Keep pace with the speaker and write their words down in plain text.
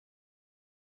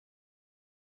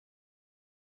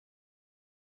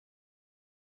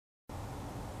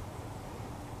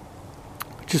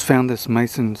Just found this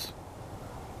Mason's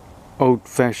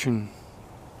old-fashioned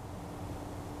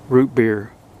root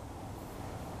beer,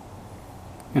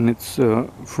 and it's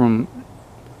from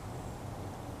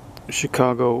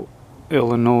Chicago,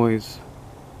 Illinois.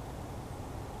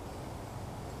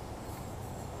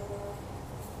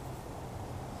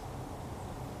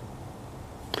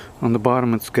 On the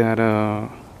bottom it's got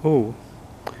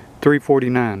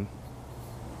 $3.49.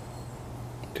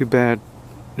 Too bad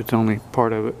it's only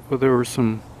part of it. Well, there was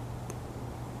some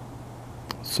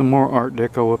more Art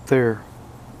Deco up there.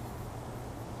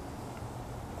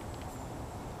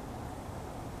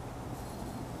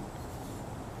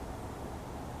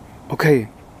 Okay,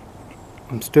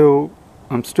 I'm still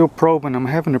probing. I'm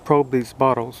having to probe these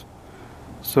bottles.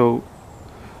 So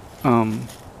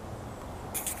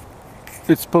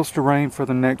it's supposed to rain for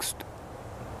the next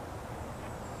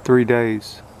 3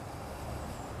 days.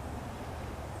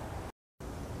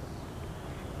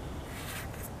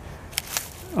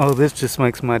 Oh, this just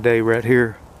makes my day right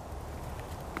here.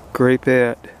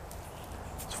 Grapette.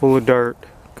 It's full of dirt,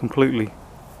 completely.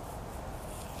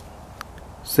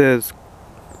 Says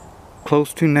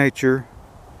close to nature,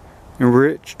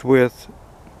 enriched with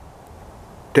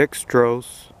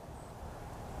dextrose,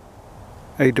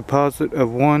 a deposit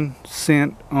of 1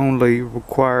 cent only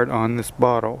required on this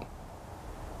bottle.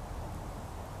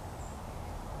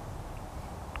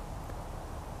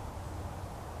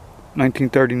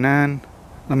 $19.39.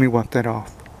 Let me wipe that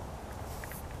off.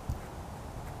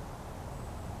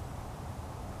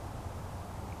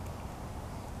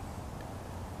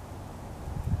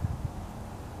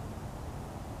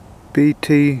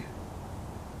 BT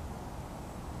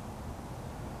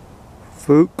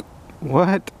Fuchs.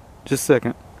 What? Just a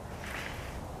second.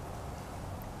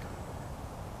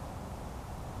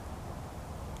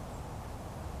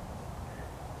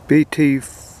 BT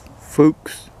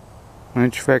Fuchs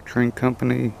Manufacturing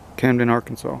Company, Camden,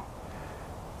 Arkansas.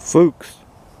 Fuchs.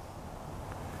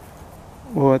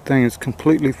 Well, that thing is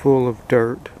completely full of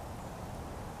dirt.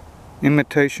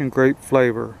 Imitation grape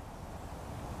flavor.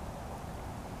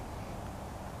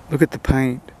 Look at the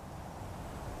paint.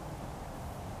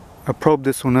 I probed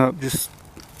this one up just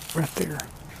right there.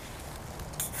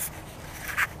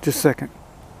 Just a second.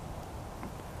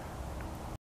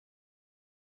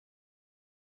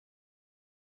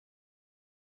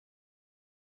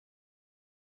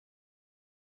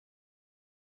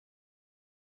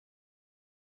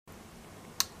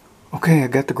 Okay, I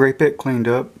got the Grapette cleaned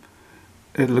up.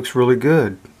 It looks really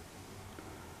good.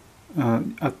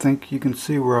 I think you can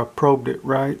see where I probed it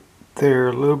right there.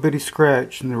 A little bitty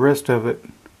scratch, and the rest of it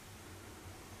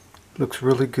looks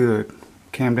really good.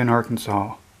 Camden,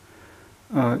 Arkansas.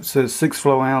 It says 6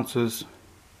 flow ounces.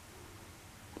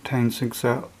 Contains 6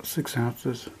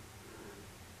 ounces.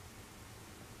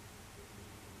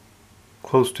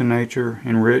 Close to nature,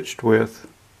 enriched with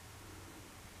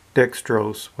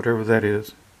dextrose, whatever that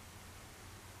is.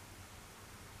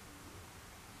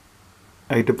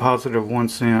 A deposit of 1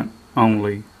 cent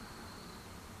only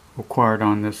required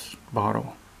on this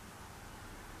bottle.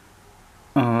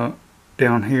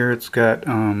 Down here it's got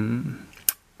LG.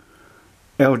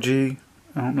 I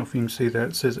don't know if you can see that.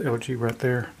 It says LG right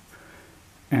there.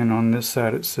 And on this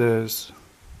side it says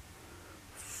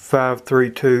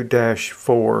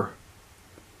 532-4.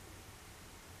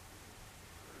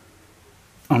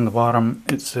 On the bottom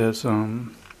it says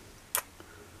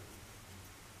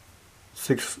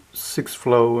 6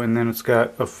 flow, and then it's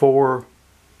got a 4.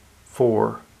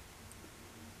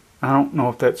 I don't know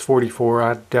if that's 44.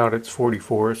 I doubt it's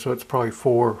 44, so it's probably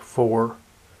 4.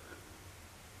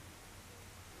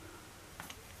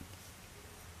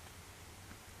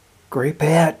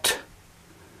 Grapette.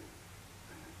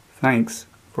 Thanks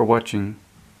for watching.